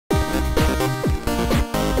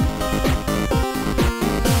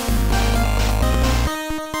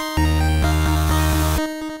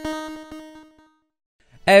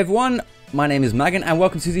Hey everyone, my name is Magan and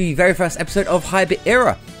welcome to the very first episode of Hyper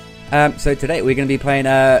Era. So today we're going to be playing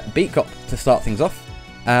Beat Cop to start things off.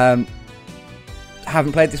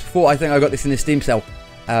 Haven't played this before. I think I got this in the Steam sale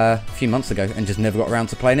a few months ago and just never got around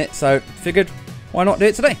to playing it, so figured why not do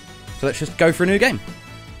it today. So let's just go for a new game.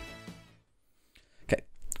 Okay,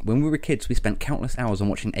 when we were kids we spent countless hours on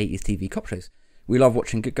watching 80s TV cop shows. We loved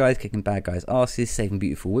watching good guys kicking bad guys' asses, saving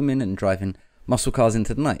beautiful women and driving muscle cars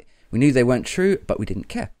into the night. We knew they weren't true, but we didn't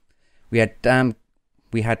care. We had damn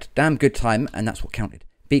good time, and that's what counted.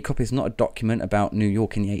 Beat Cop is not a document about New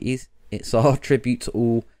York in the 80s. It's our tribute to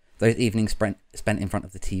all those evenings spent in front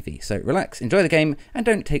of the TV. So relax, enjoy the game, and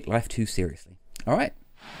don't take life too seriously. Alright,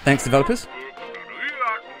 thanks developers.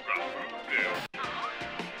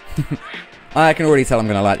 I can already tell I'm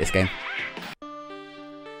going to like this game.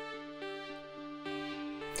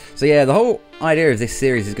 So yeah, the whole idea of this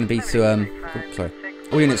series is going to be to,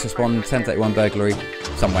 all units respond, 1031 burglary,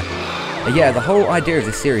 somewhere. Yeah, the whole idea of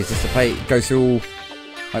this series is to go through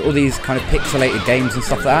all these kind of pixelated games and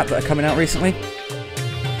stuff like that are coming out recently.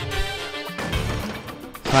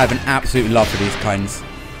 I have an absolute love for these kinds,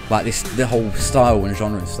 like the whole style and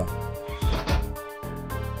genre and stuff.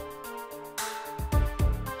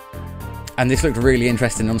 And this looked really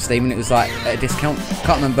interesting on Steam, and it was like at a discount.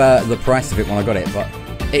 Can't remember the price of it when I got it, but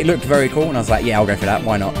it looked very cool, and I was like, yeah, I'll go for that.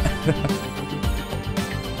 Why not?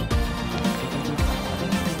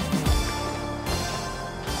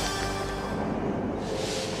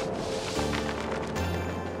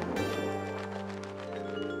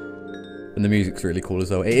 And the music's really cool as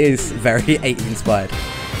well. It is very 80s inspired.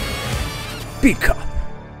 Beat Cop.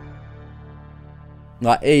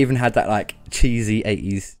 Like, it even had that like cheesy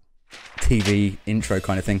 80s TV intro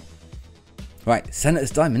kind of thing. Right, Senator's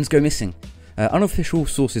diamonds go missing. Unofficial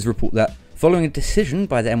sources report that following a decision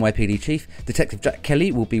by the NYPD chief, Detective Jack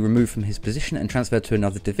Kelly will be removed from his position and transferred to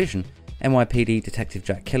another division. NYPD Detective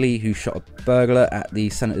Jack Kelly, who shot a burglar at the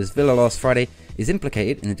Senator's villa last Friday, is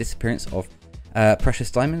implicated in the disappearance of precious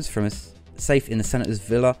diamonds from a safe in the Senator's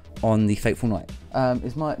villa on the fateful night.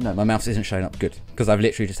 My mouse isn't showing up good because I've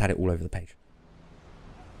literally just had it all over the page.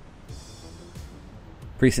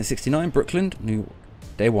 Precinct 69, Brooklyn, New York.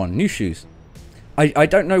 Day 1, new shoes. I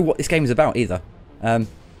don't know what this game is about either. I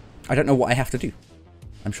don't know what I have to do.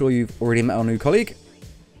 I'm sure you've already met our new colleague,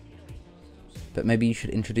 but maybe you should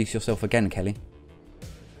introduce yourself again, Kelly.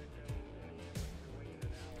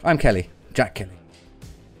 I'm Kelly, Jack Kelly.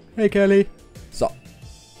 Hey Kelly. Sup?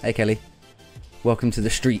 Hey Kelly. Welcome to the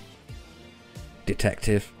street,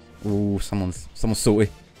 detective. Ooh, someone's salty.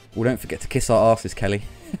 Well, don't forget to kiss our asses, Kelly.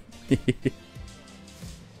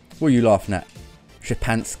 What are you laughing at?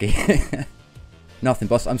 Shapansky. Nothing,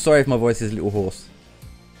 boss. I'm sorry if my voice is a little hoarse.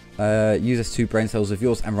 Use those 2 brain cells of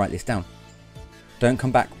yours and write this down. Don't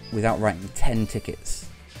come back without writing 10 tickets.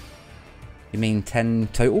 You mean 10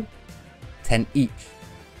 total? 10 each.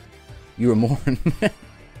 You're a moron.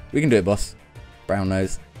 We can do it, boss. Brown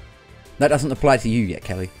nose. That doesn't apply to you yet,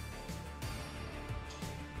 Kelly.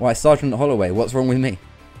 Why, Sergeant Holloway, what's wrong with me?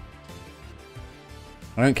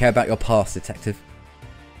 I don't care about your past, detective.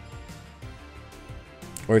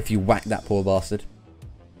 Or if you whack that poor bastard.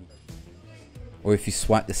 Or if you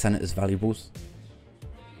swipe the Senator's valuables.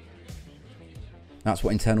 That's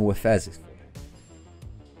what internal affairs is for.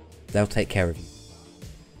 They'll take care of you.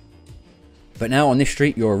 But now on this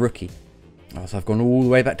street, you're a rookie. Oh, so I've gone all the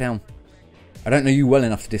way back down. I don't know you well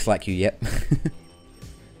enough to dislike you yet.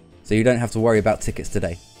 So you don't have to worry about tickets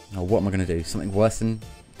today. Oh, what am I going to do? Something worse than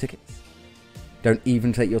tickets? Don't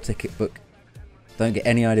even take your ticket book. Don't get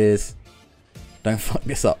any ideas. Don't fuck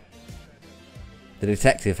this up. The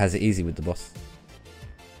detective has it easy with the boss.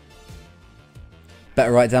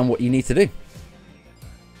 Better write down what you need to do.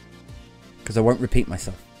 Because I won't repeat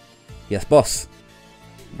myself. Yes, boss.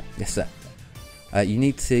 Yes, sir. You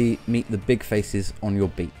need to meet the big faces on your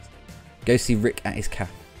beat. Go see Rick at his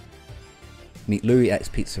cafe. Meet Louis at his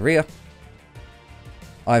pizzeria.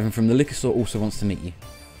 Ivan from the liquor store also wants to meet you.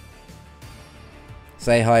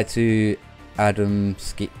 Say hi to Adam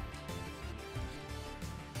Ski.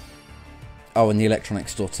 Oh, and the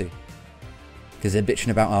electronics store too. Because they're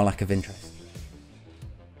bitching about our lack of interest.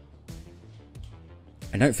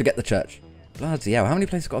 And don't forget the church. Bloody hell, how many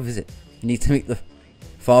places got to visit? You need to meet the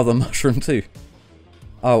Father Mushroom too.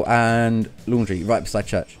 Oh, and laundry right beside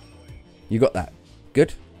church. You got that.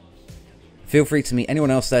 Good. Feel free to meet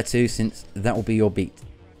anyone else there too, since that will be your beat.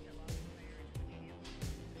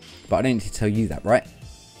 But I don't need to tell you that, right?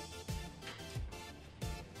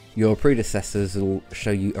 Your predecessors will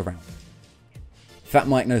show you around. Fat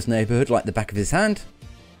Mike knows the neighbourhood like the back of his hand.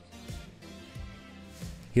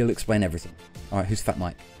 He'll explain everything. Alright, who's Fat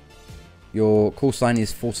Mike? Your call sign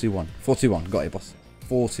is 421. 421, got it, boss.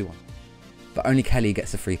 421. But only Kelly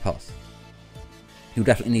gets a free pass. You'll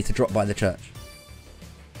definitely need to drop by the church.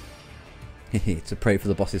 To pray for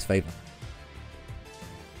the boss's favour.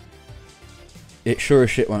 It sure as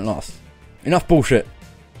shit won't last. Enough bullshit.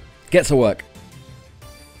 Get to work.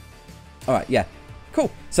 Alright, yeah.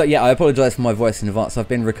 Cool. So yeah, I apologise for my voice in advance. I've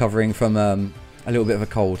been recovering from a little bit of a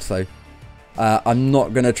cold, so I'm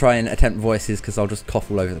not going to try and attempt voices because I'll just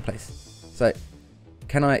cough all over the place. So,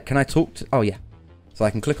 can I talk to... Oh yeah. So I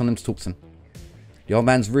can click on them to talk to them. The old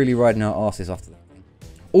man's really riding our asses after that.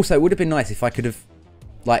 Also, it would have been nice if I could have,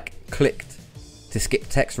 like, clicked to skip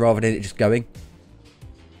text rather than it just going.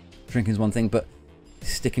 Drinking's one thing, but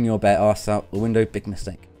sticking your bare ass out the window, big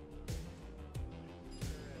mistake.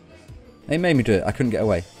 They made me do it. I couldn't get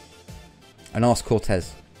away. And ask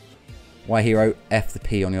Cortez why he wrote F the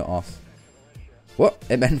P on your ass. What?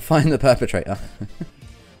 It meant find the perpetrator.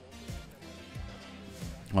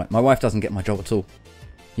 Right, my wife doesn't get my job at all.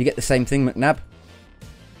 You get the same thing, McNab?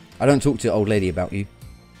 I don't talk to your old lady about you.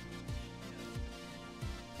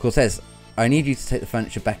 Cortez, I need you to take the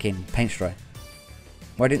furniture back in, paint dry.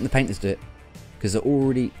 Why didn't the painters do it? Because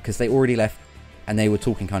they already left and they were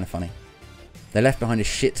talking kind of funny. They left behind a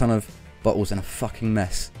shit ton of bottles and a fucking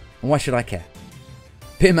mess. And why should I care?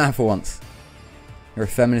 Be a man for once. You're a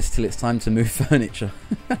feminist till it's time to move furniture.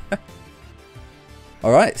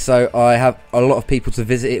 Alright, so I have a lot of people to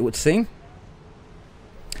visit, it would seem.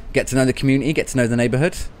 Get to know the community, get to know the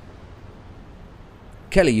neighbourhood.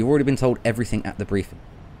 Kelly, you've already been told everything at the briefing.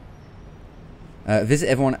 Visit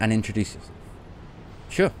everyone and introduce yourself.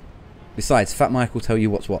 Sure. Besides, Fat Mike will tell you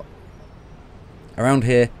what's what. Around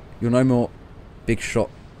here, you're no more big shot.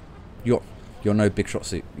 You're no big shot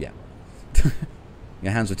suit. Yeah.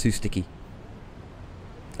 Your hands were too sticky.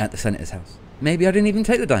 At the senator's house. Maybe I didn't even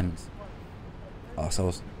take the diamonds.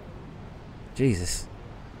 Arseholes. Jesus.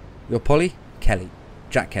 You're Polly? Kelly.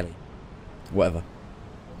 Jack Kelly. Whatever.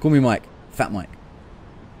 Call me Mike. Fat Mike.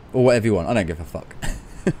 Or whatever you want. I don't give a fuck.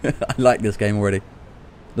 I like this game already.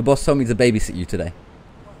 The boss told me to babysit you today.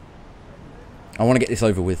 I want to get this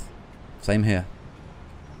over with. Same here.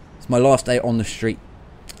 It's my last day on the street.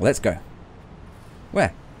 Let's go.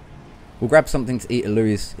 Where? We'll grab something to eat at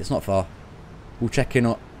Louis. It's not far. We'll check in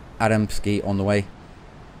on Adamski on the way.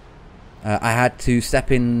 I had to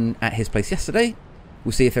step in at his place yesterday.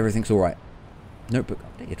 We'll see if everything's alright. Notebook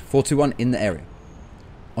updated. 421 in the area.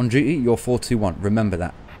 On duty, you're 421. Remember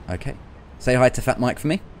that. Okay. Say hi to Fat Mike for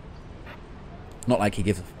me. Not like he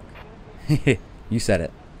gives a fuck. You said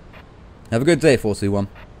it. Have a good day, 421.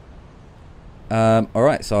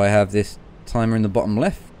 Alright, so I have this timer in the bottom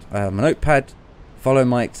left. I have my notepad. Follow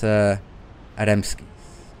Mike to Adamski's.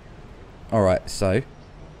 Alright, so...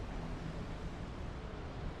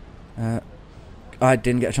 I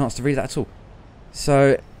didn't get a chance to read that at all.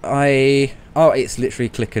 So, oh, it's literally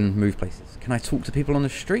click and move places. Can I talk to people on the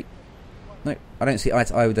street? No, I don't see eye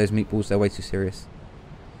to eye with those meatballs. They're way too serious.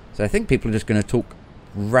 So I think people are just going to talk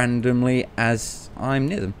randomly as I'm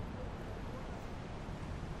near them.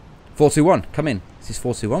 421, come in. This is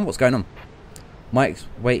 421. What's going on? Mike's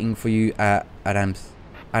waiting for you at Adamski's.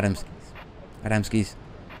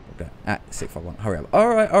 Okay, at 651. Hurry up.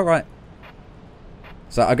 Alright.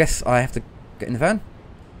 So I guess I have to get in the van.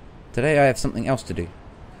 Today I have something else to do.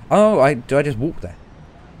 Oh, do I just walk there?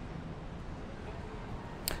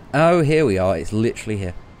 Oh, here we are. It's literally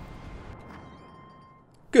here.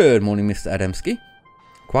 Good morning, Mr. Adamski.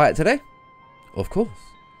 Quiet today? Of course.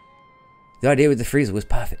 The idea with the freezer was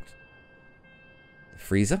perfect. The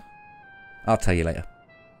freezer? I'll tell you later.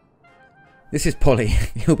 This is Polly.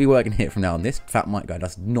 He'll be working here from now on. This Fat Mike guy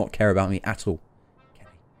does not care about me at all. Okay.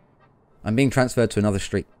 I'm being transferred to another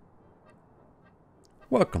street.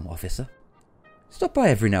 Welcome, officer. Stop by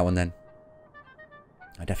every now and then.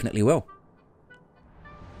 I definitely will.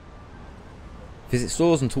 Visit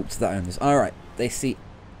stores and talk to the owners. Alright, they see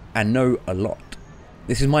and know a lot.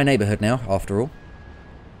 This is my neighbourhood now, after all.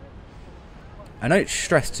 I don't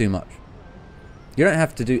stress too much. You don't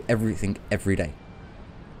have to do everything every day.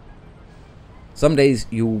 Some days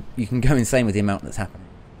you can go insane with the amount that's happening.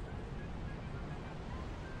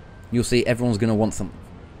 You'll see everyone's going to want something.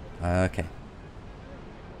 Okay.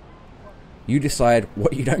 You decide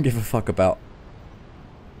what you don't give a fuck about.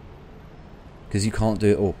 Because you can't do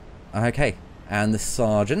it all. Okay. And the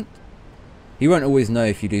sergeant, he won't always know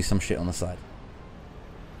if you do some shit on the side.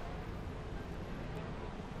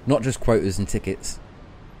 Not just quotas and tickets.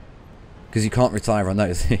 Because you can't retire on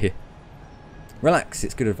those. Relax,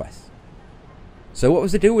 it's good advice. So what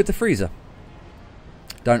was the deal with the freezer?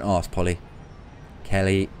 Don't ask, Polly.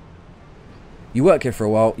 Kelly. You work here for a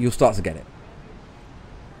while, you'll start to get it.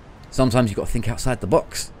 Sometimes you've got to think outside the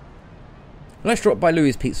box. Let's drop by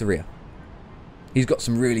Louis' Pizzeria. He's got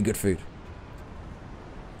some really good food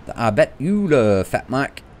that I bet you love, Fat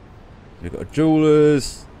Mike. We've got a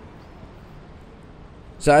Jewelers.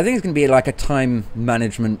 So I think it's going to be like a time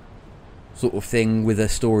management sort of thing with a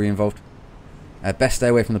story involved. Best stay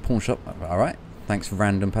away from the pawn shop. Alright. Thanks,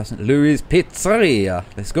 random person. Louis' Pizzeria.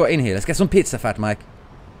 Let's go in here. Let's get some pizza, Fat Mike.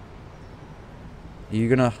 Are you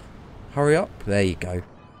going to hurry up? There you go.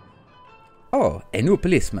 Oh, a new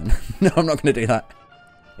policeman. No, I'm not going to do that.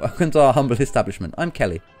 Welcome to our humble establishment. I'm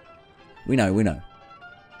Kelly. We know.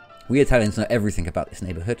 We Italians know everything about this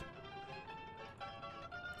neighbourhood.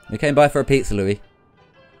 We came by for a pizza, Louis.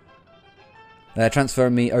 They're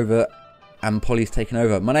transferring me over and Polly's taken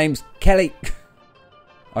over. My name's Kelly.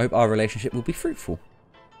 I hope our relationship will be fruitful.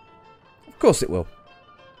 Of course it will.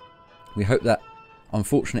 We hope that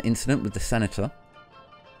unfortunate incident with the senator,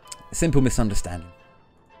 a simple misunderstanding.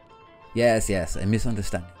 Yes, a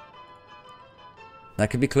misunderstanding. That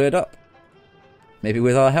could be cleared up. Maybe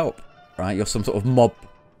with our help. Right, you're some sort of mob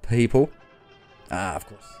people. Ah, of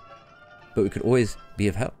course. But we could always be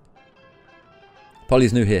of help.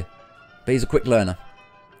 Polly's new here, but he's a quick learner.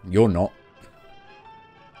 You're not.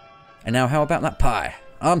 And now how about that pie?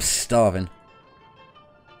 I'm starving.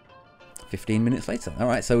 15 minutes later.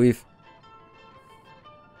 Alright, so we've...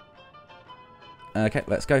 Okay,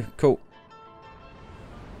 let's go. Cool.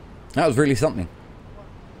 That was really something.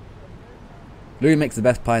 Louis makes the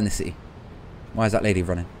best pie in the city. Why is that lady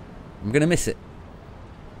running? I'm going to miss it.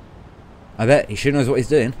 I bet he sure knows what he's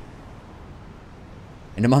doing.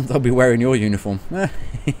 In a month I'll be wearing your uniform. But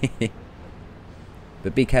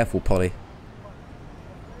be careful, Polly.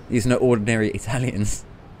 These are no ordinary Italians,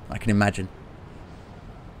 I can imagine.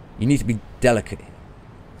 You need to be delicate,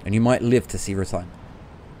 and you might live to see retirement.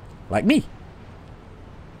 Like me.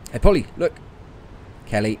 Hey, Polly, look.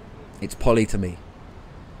 Kelly, it's Polly to me.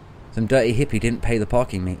 Some dirty hippie didn't pay the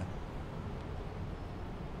parking meter.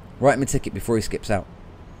 Write him a ticket before he skips out.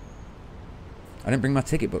 I didn't bring my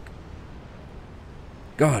ticket book.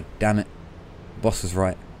 God damn it. Boss was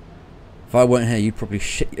right. If I weren't here, you'd probably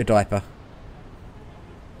shit your diaper.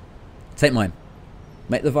 Take mine.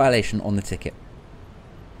 Make the violation on the ticket.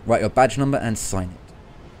 Write your badge number and sign it.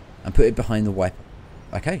 And put it behind the wiper.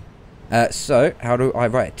 Okay. So, how do I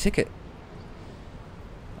write a ticket?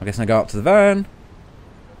 I guess I go up to the van.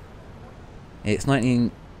 It's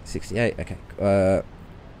 1968. Okay.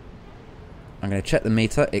 I'm going to check the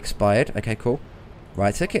meter. Expired. Okay, cool.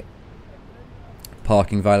 Write a ticket.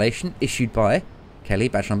 Parking violation issued by Kelly,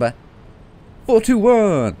 badge number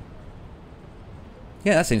 421.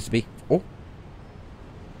 Yeah, that seems to be all.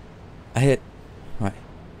 I hear... Right.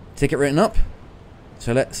 Ticket written up.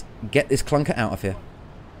 So let's get this clunker out of here.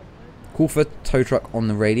 Call for tow truck on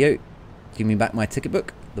the radio. Give me back my ticket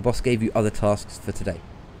book. The boss gave you other tasks for today.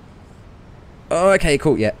 Okay,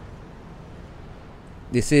 cool, yeah.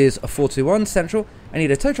 This is a 421 Central. I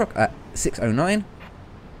need a tow truck at 609.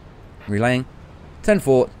 Relaying.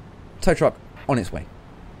 10-4. Tow truck on its way.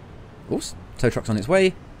 Oops. Tow truck's on its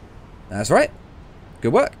way. That's right.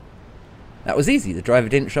 Good work. That was easy. The driver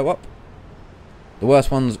didn't show up. The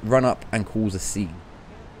worst ones run up and cause a scene.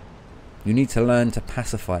 You need to learn to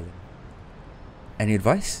pacify them. Any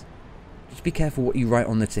advice? Just be careful what you write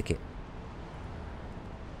on the ticket.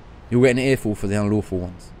 You'll get an earful for the unlawful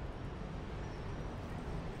ones.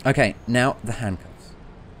 Okay, now the handcuffs.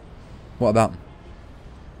 What about them?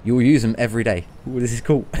 You'll use them every day. Ooh, this is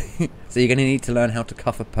cool. So you're going to need to learn how to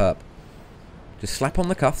cuff a perp. Just slap on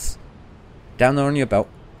the cuffs. Down there on your belt.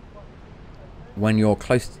 When you're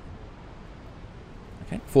close to...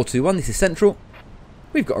 Okay, 421, this is Central.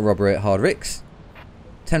 We've got a robbery at Hard Ricks.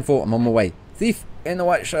 10-4, I'm on my way. Thief in the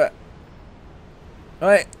white shirt.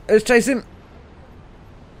 Alright, let's chase him.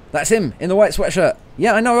 That's him, in the white sweatshirt.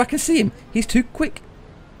 Yeah, I know, I can see him. He's too quick.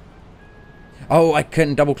 Oh, I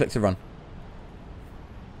can double click to run.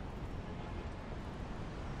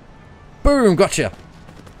 Boom, gotcha.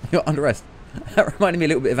 You're under arrest. That reminded me a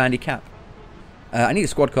little bit of Andy Capp. I need a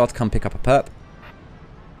squad car to come pick up a perp.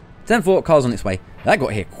 10-4, car's on its way. That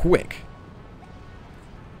got here quick.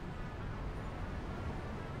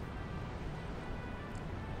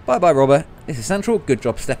 Bye-bye, Robert. This is Central. Good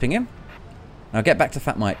job stepping in. Now get back to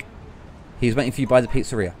Fat Mike. He's waiting for you by the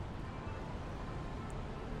pizzeria.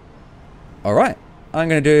 Alright. I'm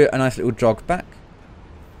going to do a nice little jog back.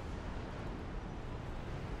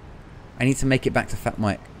 I need to make it back to Fat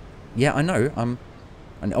Mike. Yeah, I know. Oh,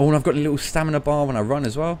 and I've got a little stamina bar when I run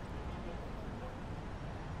as well.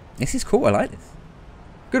 This is cool. I like this.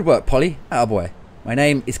 Good work, Polly. Attaboy. My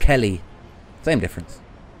name is Kelly. Same difference.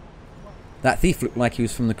 That thief looked like he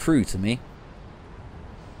was from the crew to me.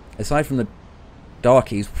 aside from the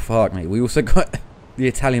darkies, fuck me, we also got the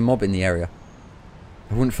Italian mob in the area.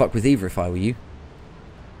 I wouldn't fuck with either if I were you.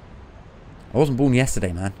 I wasn't born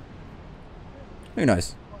yesterday, man. Who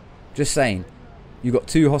knows? Just saying. You got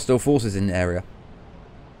 2 hostile forces in the area.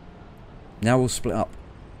 Now we'll split up.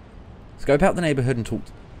 Scope out the neighbourhood and talk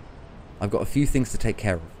to them. I've got a few things to take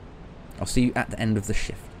care of. I'll see you at the end of the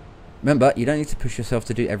shift. Remember, you don't need to push yourself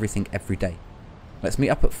to do everything every day. Let's meet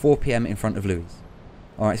up at 4 PM in front of Louis.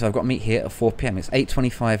 Alright, so I've got to meet here at 4 PM. It's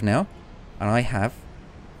 8:25 now. And I have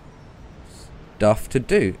stuff to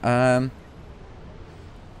do.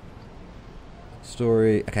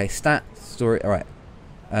 Story. Okay, stat. Story. Alright.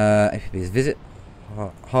 FPB's visit.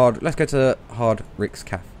 Hard. Let's go to Hard Rick's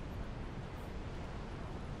Cafe.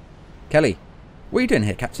 Kelly. What are you doing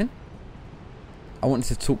here, Captain? I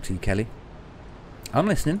wanted to talk to you, Kelly. I'm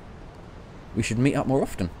listening. We should meet up more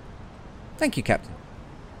often. Thank you, Captain.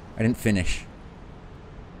 I didn't finish.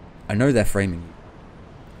 I know they're framing you.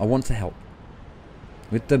 I want to help.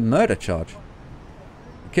 With the murder charge.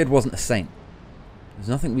 The kid wasn't a saint. There's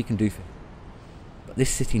nothing we can do for him. But this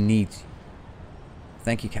city needs you.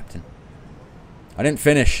 Thank you, Captain. I didn't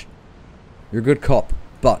finish. You're a good cop,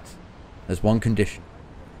 but there's one condition.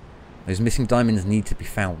 Those missing diamonds need to be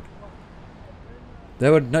found.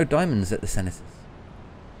 There were no diamonds at the Senators.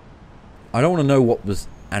 I don't want to know what was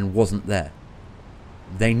and wasn't there.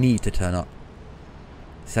 They need to turn up.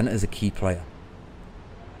 The Senator's a key player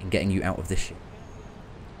in getting you out of this shit.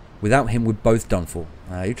 Without him, we're both done for.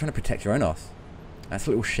 You're trying to protect your own ass. That's a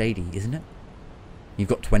little shady, isn't it? You've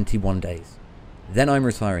got 21 days. Then I'm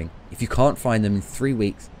retiring. If you can't find them in 3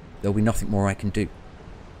 weeks, there'll be nothing more I can do.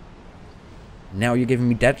 Now you're giving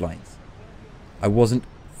me deadlines. I wasn't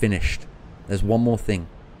finished. There's one more thing.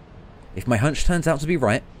 If my hunch turns out to be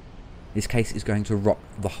right, this case is going to rock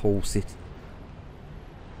the whole city.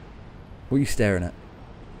 What are you staring at?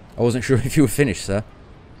 I wasn't sure if you were finished, sir.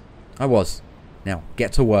 I was. Now,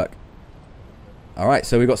 get to work. Alright,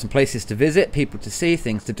 so we've got some places to visit, people to see,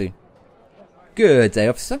 things to do. Good day,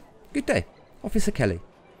 officer. Good day. Officer Kelly.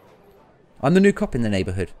 I'm the new cop in the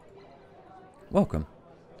neighbourhood. Welcome.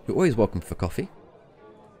 You're always welcome for coffee.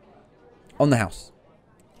 On the house.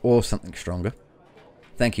 Or something stronger.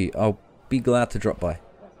 Thank you. I'll be glad to drop by.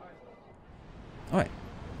 Alright.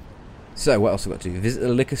 So, what else have I got to do? Visit the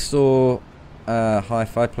liquor store.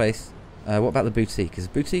 Hi-fi place. What about the boutique? Is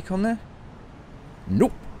the boutique on there?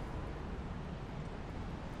 Nope.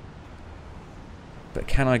 But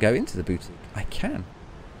can I go into the boutique? I can.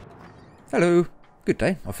 Hello. Good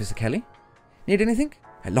day, Officer Kelly. Need anything?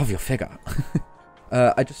 I love your figure.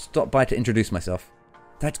 I just stopped by to introduce myself.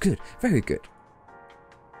 That's good. Very good.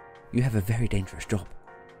 You have a very dangerous job.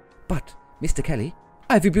 But, Mr. Kelly,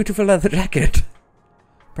 I have a beautiful leather jacket.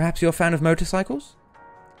 Perhaps you're a fan of motorcycles?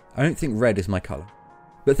 I don't think red is my colour.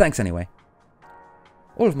 But thanks anyway.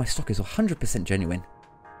 All of my stock is 100% genuine.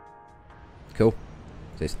 Cool.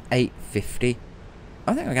 So it's 8:50.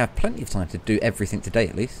 I think I have plenty of time to do everything today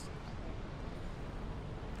at least.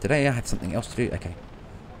 Today I had something else to do. Okay.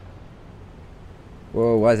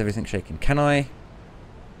 Whoa, why is everything shaking? Can I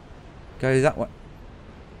go that way?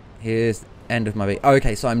 Here's the end of my beat. Oh,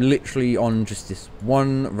 okay, so I'm literally on just this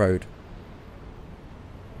one road.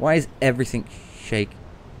 Why is everything shaking?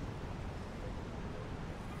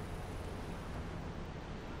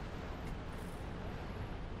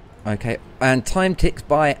 Okay, and time ticks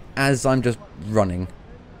by as I'm just running.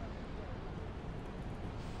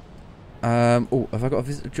 Oh, have I got to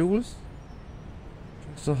visit the jewelers?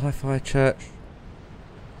 So Hi-Fi Church.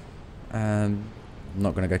 I'm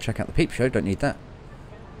not going to go check out the peep show. Don't need that.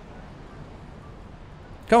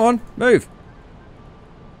 Come on, move.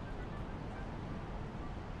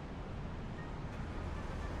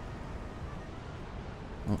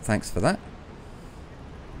 Well, thanks for that.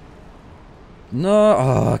 No,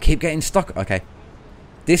 oh, I keep getting stuck. Okay,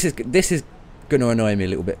 this is going to annoy me a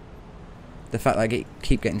little bit. The fact that I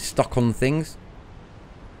keep getting stuck on things.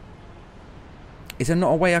 Is there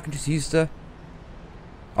not a way I can just use the?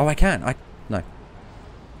 Oh, I can. No.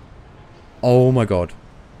 Oh my god.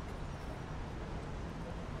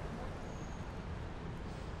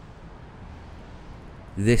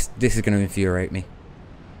 This is going to infuriate me.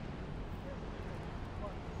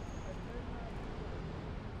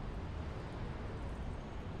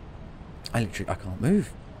 I can't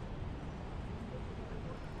move.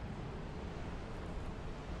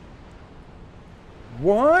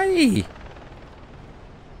 Why?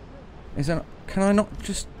 Is that? Can I not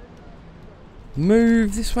just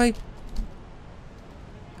move this way?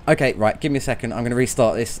 Okay, right. Give me a second. I'm going to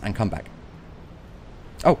restart this and come back.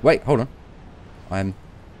 Oh, wait. Hold on.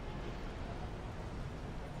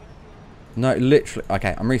 No, literally.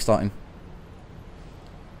 Okay, I'm restarting.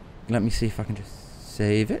 Let me see if I can just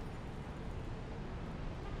save it.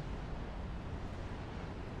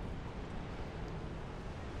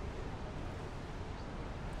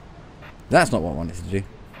 That's not what I wanted to do.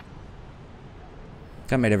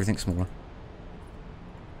 That made everything smaller.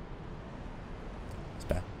 It's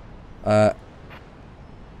better.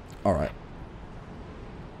 Alright.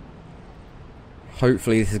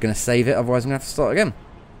 Hopefully this is going to save it, otherwise I'm going to have to start again.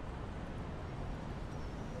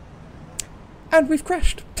 And we've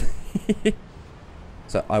crashed.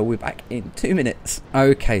 So I will be back in 2 minutes.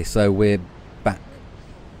 Okay, so we're back.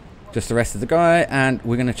 Just arrested the guy, and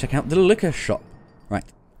we're going to check out the liquor shop. Right.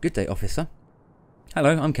 Good day, officer.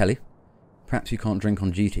 Hello, I'm Kelly. Perhaps you can't drink on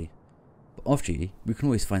duty, but off duty, we can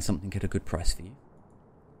always find something at a good price for you.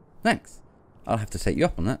 Thanks. I'll have to take you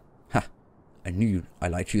up on that. Ha! I knew I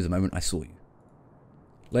liked you the moment I saw you.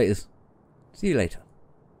 Laters. See you later.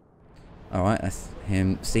 Alright, that's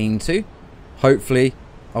him. Scene 2. Hopefully,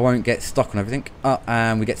 I won't get stuck on everything.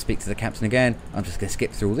 And we get to speak to the captain again. I'm just going to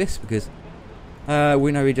skip through all this because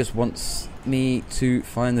we know he just wants me to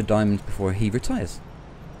find the diamonds before he retires.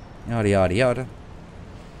 Yada yada yada.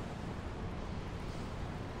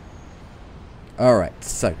 Alright,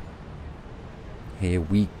 so here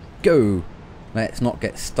we go. Let's not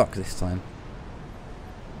get stuck this time.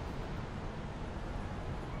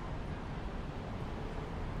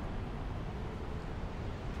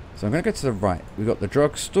 So I'm going to go to the right. We've got the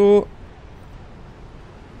drugstore.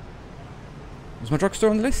 Was my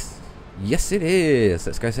drugstore on the list? Yes, it is.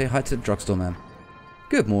 Let's go say hi to the drugstore man.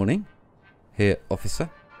 Good morning. Here,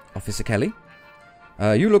 officer. Officer Kelly.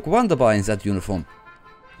 You look wonderful in that uniform.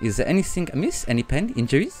 Is there anything amiss? Any pain?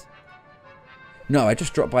 Injuries? No, I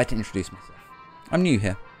just dropped by to introduce myself. I'm new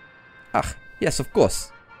here. Ah, yes, of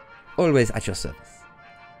course. Always at your service.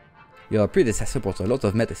 Your predecessor brought a lot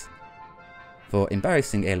of medicine. For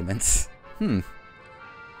embarrassing ailments.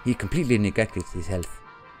 He completely neglected his health.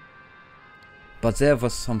 But there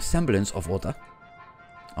was some semblance of order.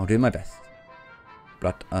 I'll do my best.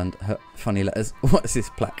 Blood and her funny letters. What's this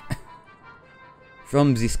plaque?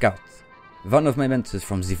 From the Scouts. One of my mentors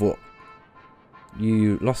from the war.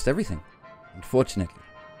 You lost everything. Unfortunately.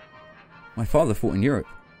 My father fought in Europe.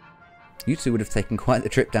 You two would have taken quite the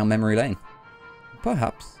trip down memory lane.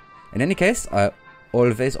 Perhaps. In any case, I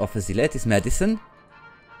always offer the latest medicine.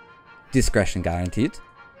 Discretion guaranteed.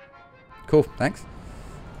 Cool, thanks.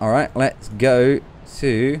 Alright, let's go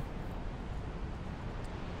to...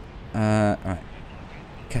 alright.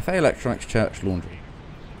 Cafe Electronics Church Laundry.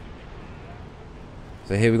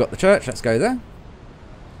 So here we've got the church, let's go there.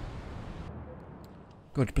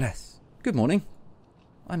 God bless. Good morning.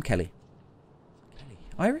 I'm Kelly. Kelly.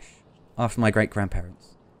 Irish? After my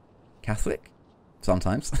great-grandparents. Catholic?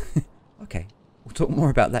 Sometimes. Okay. We'll talk more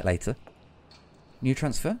about that later. New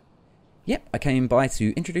transfer? Yep, I came by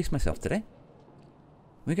to introduce myself today.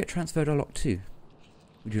 We get transferred a lot too.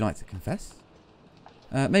 Would you like to confess?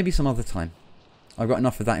 Maybe some other time. I've got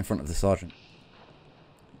enough of that in front of the sergeant.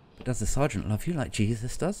 But does the sergeant love you like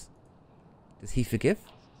Jesus does? Does he forgive?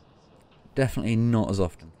 Definitely not as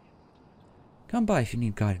often. Come by if you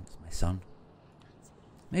need guidance, my son.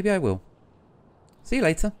 Maybe I will. See you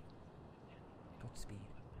later.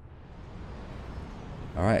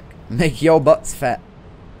 Alright, make your butts fat.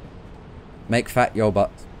 Make fat your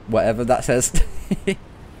butts. Whatever that says.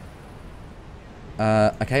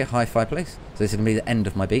 Okay, high fireplace. So this is going to be the end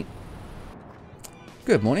of my beat.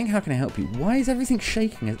 Good morning, how can I help you? Why is everything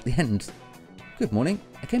shaking at the end? Good morning,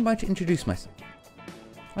 I came by to introduce myself.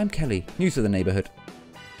 I'm Kelly, new to the neighbourhood.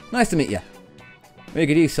 Nice to meet you. We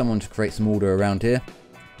could use someone to create some order around here.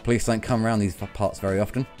 Police don't come around these parts very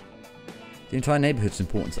often. The entire neighbourhood's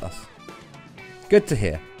important to us. Good to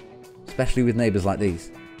hear, especially with neighbours like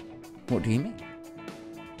these. What do you mean?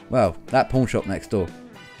 Well, that pawn shop next door.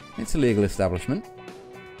 It's a legal establishment.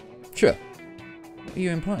 Sure. What are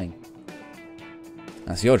you implying?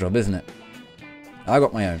 That's your job, isn't it? I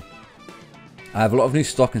got my own. I have a lot of new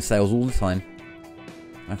stock and sales all the time.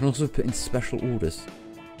 I can also put in special orders.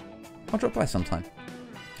 I'll drop by sometime.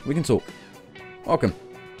 We can talk. Welcome.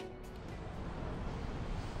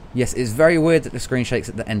 Yes, it's very weird that the screen shakes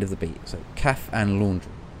at the end of the beat. So, calf and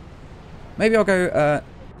laundry. Maybe I'll go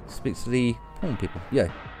speak to the pawn people.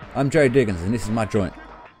 Yeah, I'm Jerry Diggins and this is my joint.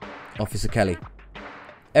 Officer Kelly.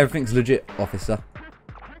 Everything's legit, officer.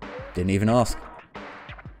 Didn't even ask.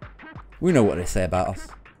 We know what they say about us.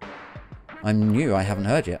 I'm new, I haven't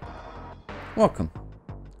heard yet. Welcome.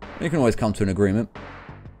 You can always come to an agreement.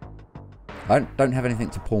 I don't have anything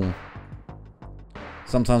to pawn.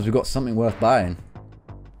 Sometimes we've got something worth buying.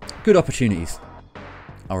 Good opportunities.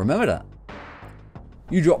 I'll remember that.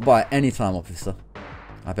 You drop by at any time, officer.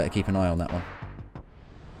 I better keep an eye on that one.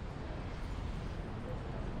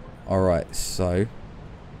 Alright, so...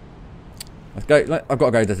 let's go. I've got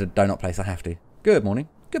to go to the donut place. I have to. Good morning.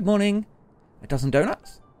 Good morning. A dozen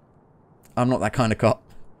donuts? I'm not that kind of cop.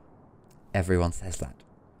 Everyone says that.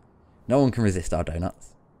 No one can resist our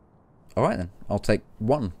donuts. Alright then. I'll take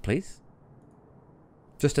one, please.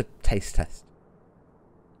 Just a taste test.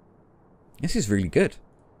 This is really good.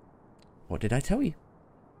 What did I tell you?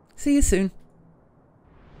 See you soon.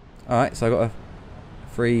 Alright, so I got a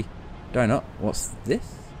free donut. What's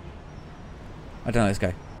this? I don't know, let's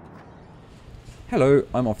go. Hello,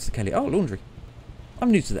 I'm Officer Kelly. Oh, laundry.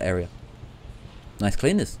 I'm new to the area. Nice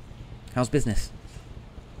cleaners. How's business?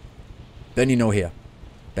 Benny no here.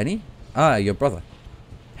 Benny? Ah, your brother.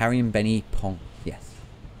 Harry and Benny Pong. Yes.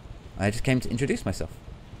 I just came to introduce myself.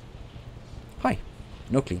 Hi.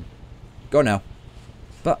 No clean. Go now.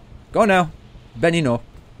 But, go now. Benny no.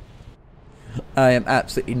 I am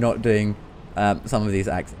absolutely not doing some of these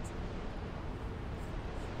accents.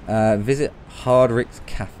 Visit Hardrick's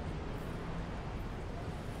Cafe.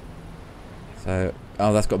 So,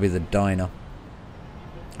 oh, that's got to be the diner,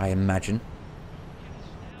 I imagine.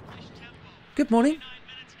 Good morning.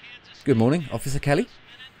 Good morning, Officer Kelly.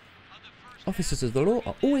 Officers of the law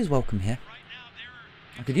are always welcome here.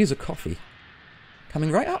 I could use a coffee.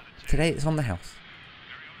 Coming right up. Today it's on the house.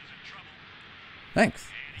 Thanks.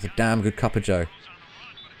 It's a damn good cup of joe.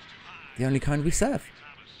 The only kind we serve.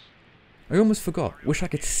 I almost forgot. Wish I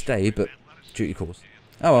could stay, but duty calls.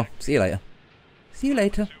 Oh well, see you later. See you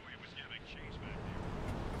later.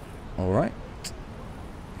 Alright.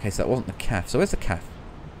 Okay, so that wasn't the calf. So where's the calf?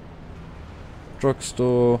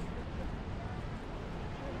 Drugstore.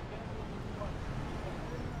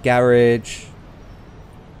 Garage.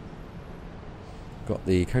 Got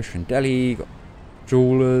the kosher and deli. Got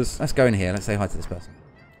jewelers. Let's go in here. Let's say hi to this person.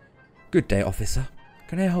 Good day, officer.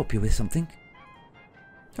 Can I help you with something?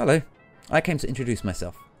 Hello. I came to introduce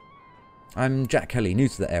myself. I'm Jack Kelly, new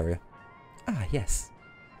to the area. Ah, yes.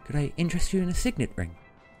 Could I interest you in a signet ring?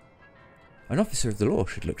 An officer of the law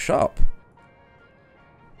should look sharp.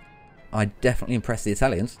 I'd definitely impress the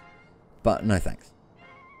Italians, but no thanks.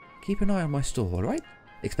 Keep an eye on my store, alright?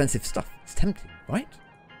 Expensive stuff. It's tempting, right?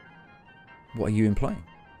 What are you implying?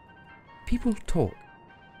 People talk.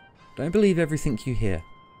 Don't believe everything you hear.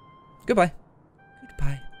 Goodbye.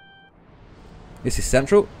 Goodbye. This is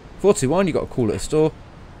Central. 421, you got a call at a store.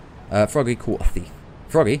 Froggy caught a thief.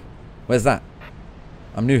 Froggy? Where's that?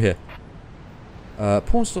 I'm new here.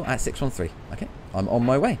 Pawn store at 613. Okay, I'm on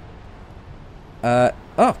my way.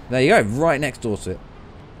 Oh, there you go. Right next door to it.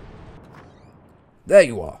 There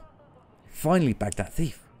you are. Finally bagged that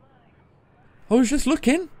thief. I was just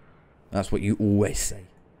looking. That's what you always say.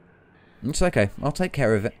 It's okay. I'll take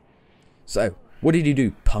care of it. So, what did you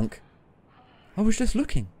do, punk? I was just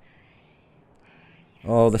looking.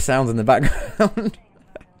 Oh, the sounds in the background.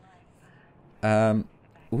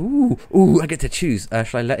 Ooh, I get to choose.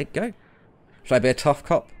 Shall I let it go? Shall I be a tough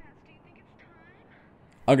cop?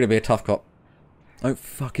 I'm going to be a tough cop. Don't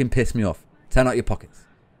fucking piss me off. Turn out your pockets.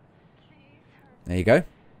 There you go.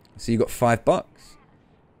 So you got $5.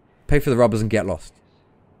 Pay for the rubbers and get lost.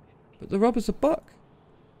 But the rubbers are $1.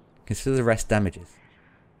 Consider the rest damages.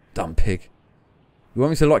 Dumb pig. You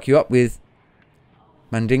want me to lock you up with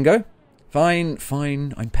Mandingo? Fine,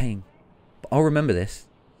 fine, I'm paying. But I'll remember this.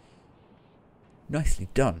 Nicely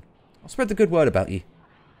done. I'll spread the good word about you.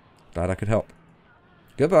 Glad I could help.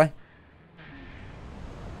 Goodbye.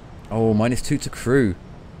 Oh, -2 to crew.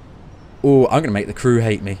 Oh, I'm going to make the crew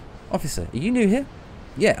hate me. Officer, are you new here?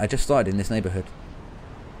 Yeah, I just started in this neighbourhood.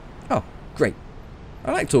 Oh, great.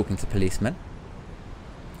 I like talking to policemen.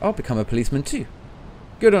 I'll become a policeman too.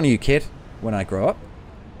 Good on you, kid, when I grow up.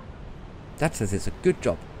 Dad says it's a good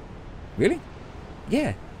job. Really?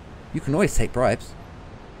 Yeah. You can always take bribes.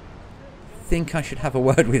 Think I should have a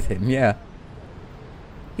word with him, yeah.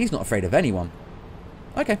 He's not afraid of anyone.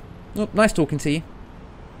 Okay. Well, nice talking to you.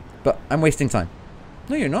 But I'm wasting time.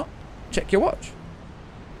 No, you're not. Check your watch.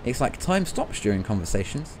 It's like time stops during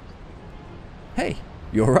conversations. Hey,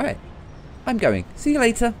 you're right. I'm going. See you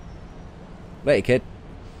later. Later, kid.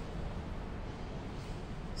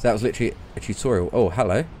 So that was literally a tutorial. Oh,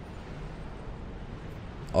 hello.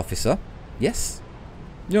 Officer? Yes?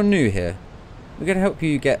 You're new here. We're going to help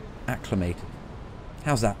you get acclimated.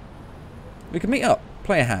 How's that? We can meet up.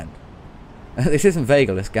 Play a hand. This isn't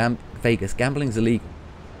Vegas. Vegas. Gambling's illegal.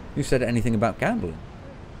 Who said anything about gambling?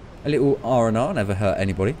 A little R&R never hurt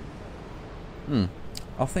anybody.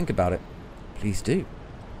 I'll think about it. Please do.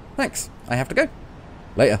 Thanks. I have to go.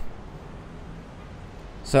 Later.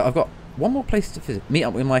 So I've got one more place to visit. Meet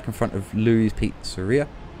up with Mike in front of Louis Pizzeria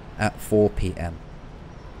at 4 p.m.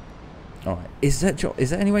 Alright, is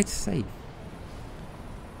there any way to save?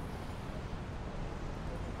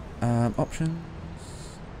 Options.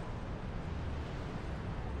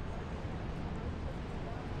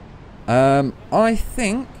 I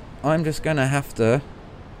think I'm just gonna have to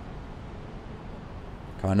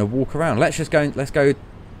kind of walk around. Let's go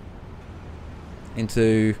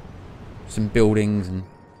into some buildings, and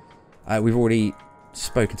we've already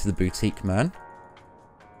spoken to the boutique man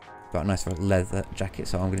about a nice leather jacket,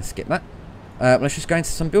 so I'm going to skip that. Let's just go into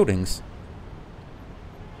some buildings.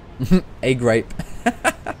 A grape.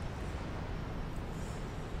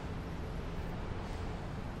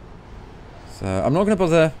 So I'm not going to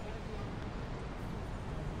bother.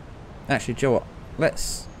 Actually, Joe, what?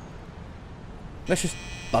 Let's just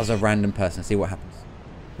buzz a random person and see what happens.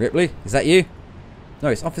 Ripley, is that you? No,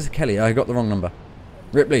 it's Officer Kelly. I got the wrong number.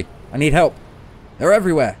 Ripley, I need help. They're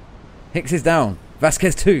everywhere. Hicks is down.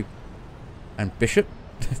 Vasquez too. And Bishop?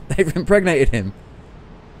 They've impregnated him.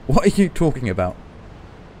 What are you talking about?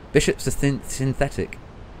 Bishop's a synthetic.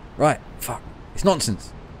 Right, fuck. It's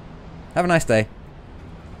nonsense. Have a nice day.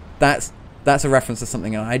 That's a reference to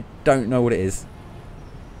something, and I don't know what it is.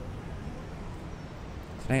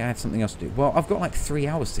 Today I have something else to do. Well, I've got like 3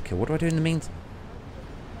 hours to kill. What do I do in the meantime?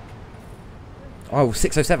 Oh,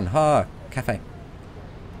 607. Ha! Cafe.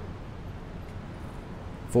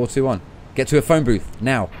 421. Get to a phone booth.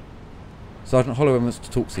 Now. Sergeant Holloway wants to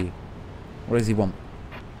talk to you. What does he want?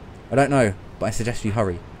 I don't know, but I suggest you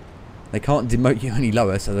hurry. They can't demote you any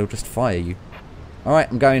lower, so they'll just fire you. Alright,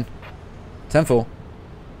 I'm going. 10-4.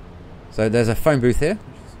 So there's a phone booth here.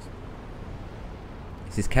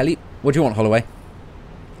 This is Kelly. What do you want, Holloway?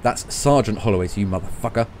 That's Sergeant Holloway's, you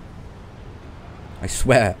motherfucker. I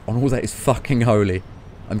swear, on all that is fucking holy,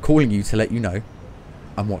 I'm calling you to let you know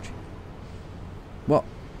I'm watching. What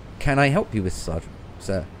can I help you with, Sergeant?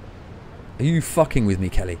 Sir? Are you fucking with me,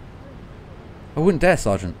 Kelly? I wouldn't dare,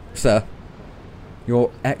 Sergeant. Sir?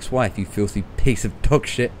 Your ex-wife, you filthy piece of dog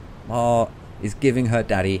shit, is giving her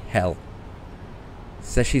daddy hell.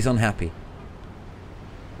 Says she's unhappy.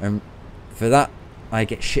 And for that, I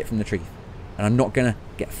get shit from the tree. And I'm not gonna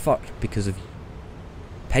get fucked because of you.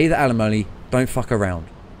 Pay the alimony. Don't fuck around,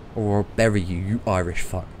 or I'll bury you, you Irish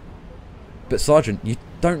fuck. But Sergeant, you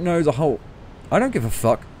don't know the whole... I don't give a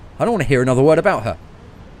fuck. I don't want to hear another word about her.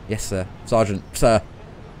 Yes, sir. Sergeant. Sir.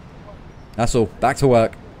 That's all. Back to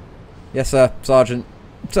work. Yes, sir. Sergeant.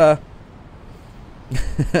 Sir.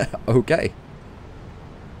 Okay.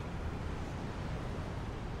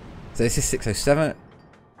 So this is 607.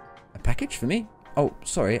 A package for me? Oh,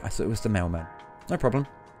 sorry. I thought it was the mailman. No problem.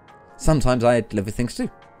 Sometimes I deliver things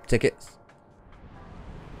too. Tickets.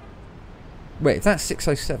 Wait, is that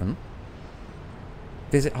 607?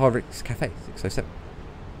 Visit Hardwick's Cafe, 607.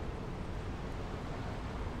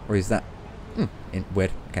 Or is that...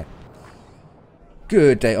 weird. Okay.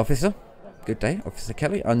 Good day, officer. Good day, Officer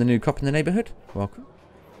Kelly. I'm the new cop in the neighbourhood. Welcome.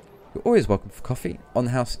 You're always welcome for coffee. On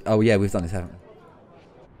the house... Oh, yeah, we've done this, haven't we?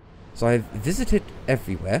 So I've visited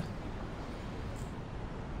everywhere.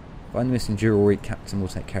 Find the missing jewellery. Captain will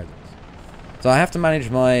take care of this. So I have to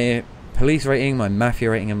manage my... police rating, my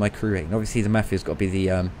mafia rating, and my crew rating. Obviously, the mafia's got to be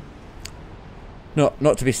the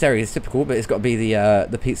not to be stereotypical, but it's got to be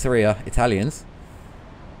the pizzeria Italians.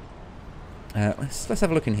 Let's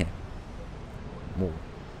have a look in here. Whoa.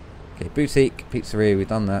 Okay, boutique pizzeria. We've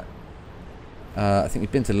done that. I think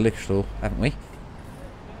we've been to the liquor store, haven't we?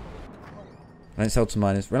 I don't sell to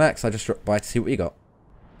minors. Relax. I just dropped by to see what you got.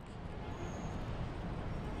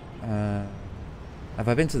 Have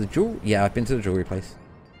I been to the jewelry? Yeah, I've been to the jewelry place.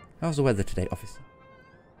 How's the weather today, officer?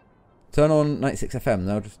 Turn on 96 FM.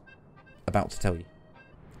 They're just about to tell you.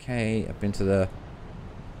 Okay, I've been to the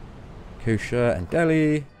kosher and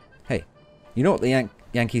deli. Hey, you know what the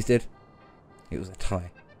Yankees did? It was a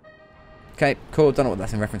tie. Okay, cool. Don't know what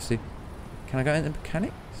that's in reference to. Can I go into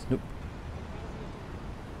mechanics? Nope.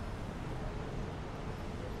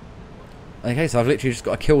 Okay, so I've literally just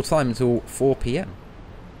got to kill time until 4 PM.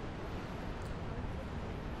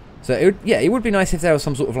 So it would be nice if there was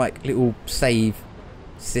some sort of like little save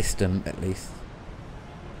system at least.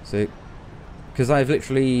 So, because I've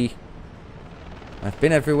been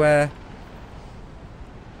everywhere.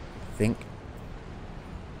 I think.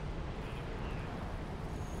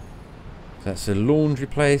 So that's a laundry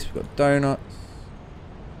place. We've got donuts.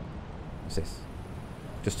 What's this?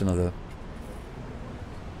 Just another.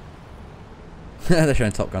 They're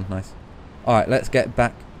showing Top Gun. Nice. All right, let's get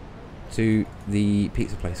back to the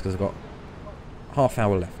pizza place because I've got half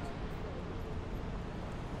hour left.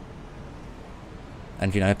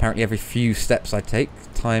 And, you know, apparently every few steps I take,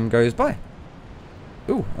 time goes by.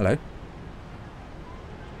 Ooh, hello.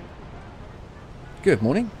 Good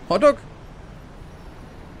morning. Hot dog?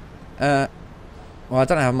 Well, I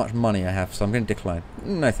don't know how much money I have, so I'm going to decline.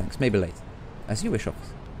 No thanks, maybe later. As you wish,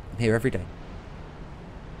 officer. I'm here every day.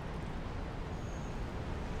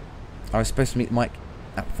 I was supposed to meet Mike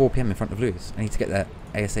at 4 PM in front of Lewis. I need to get there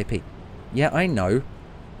ASAP. Yeah, I know.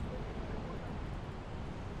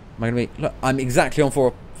 Am I going to be... Look, I'm exactly on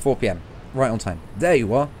 4 PM. Right on time. There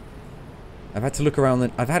you are. I've had a look around the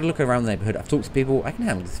neighbourhood. I've talked to people. I can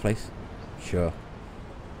handle this place. Sure.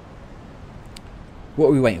 What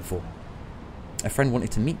are we waiting for? A friend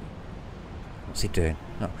wanted to meet me. What's he doing?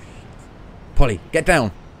 Oh, shit. Polly, get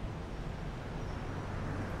down.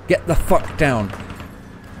 Get the fuck down.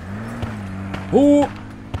 Oh!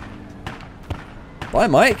 Bye,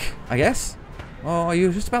 Mike, I guess. Oh, you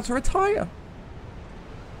were just about to retire.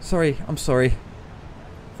 Sorry, I'm sorry.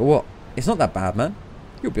 For what? It's not that bad, man.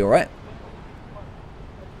 You'll be alright.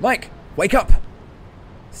 Mike, wake up!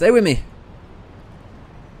 Stay with me.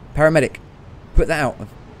 Paramedic, put that out.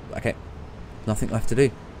 Okay, nothing left to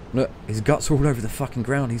do. Look, his guts are all over the fucking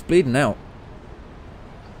ground. He's bleeding out.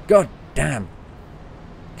 God damn.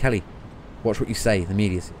 Kelly, watch what you say. The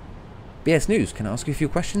media's here. BS News, can I ask you a few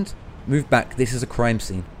questions? Move back, this is a crime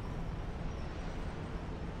scene.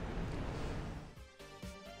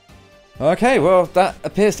 Okay, well, that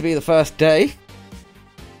appears to be the first day.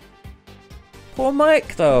 Poor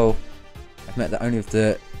Mike, though. I've met the owner of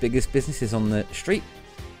the biggest businesses on the street.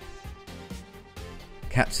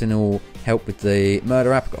 Captain will help with the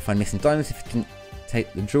murder app. I've got to find missing diamonds. If it didn't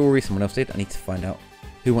take the jewellery, someone else did. I need to find out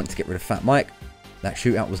who wanted to get rid of Fat Mike. That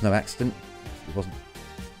shootout was no accident. It wasn't.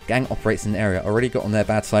 Gang operates in the area. Already got on their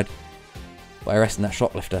bad side by arresting that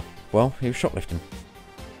shoplifter. Well, he was shoplifting.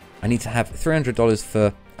 I need to have $300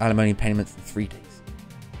 for alimony payments in 3 days.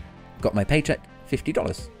 Got my paycheck,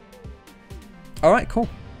 $50. Alright, cool.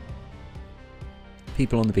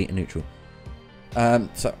 People on the beat are neutral.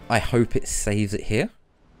 So I hope it saves it here.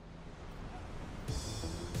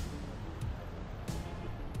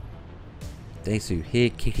 Desu, here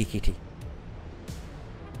kitty kitty.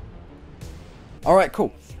 Alright,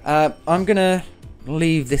 cool. I'm gonna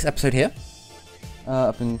leave this episode here.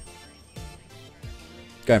 I've been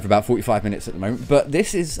going for about 45 minutes at the moment, but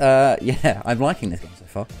this is, yeah, I'm liking this game so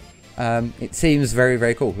far. It seems very,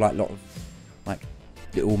 very cool, like a lot of, like,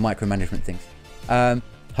 little micromanagement things.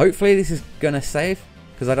 Hopefully this is gonna save,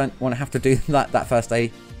 because I don't want to have to do that first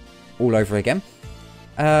day all over again.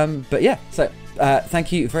 But yeah, so,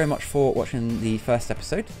 thank you very much for watching the first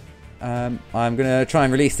episode. I'm gonna try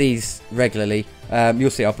and release these regularly.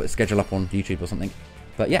 You'll see, I'll put a schedule up on YouTube or something.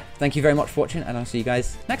 But yeah, thank you very much for watching, and I'll see you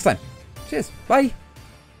guys next time. Cheers, bye!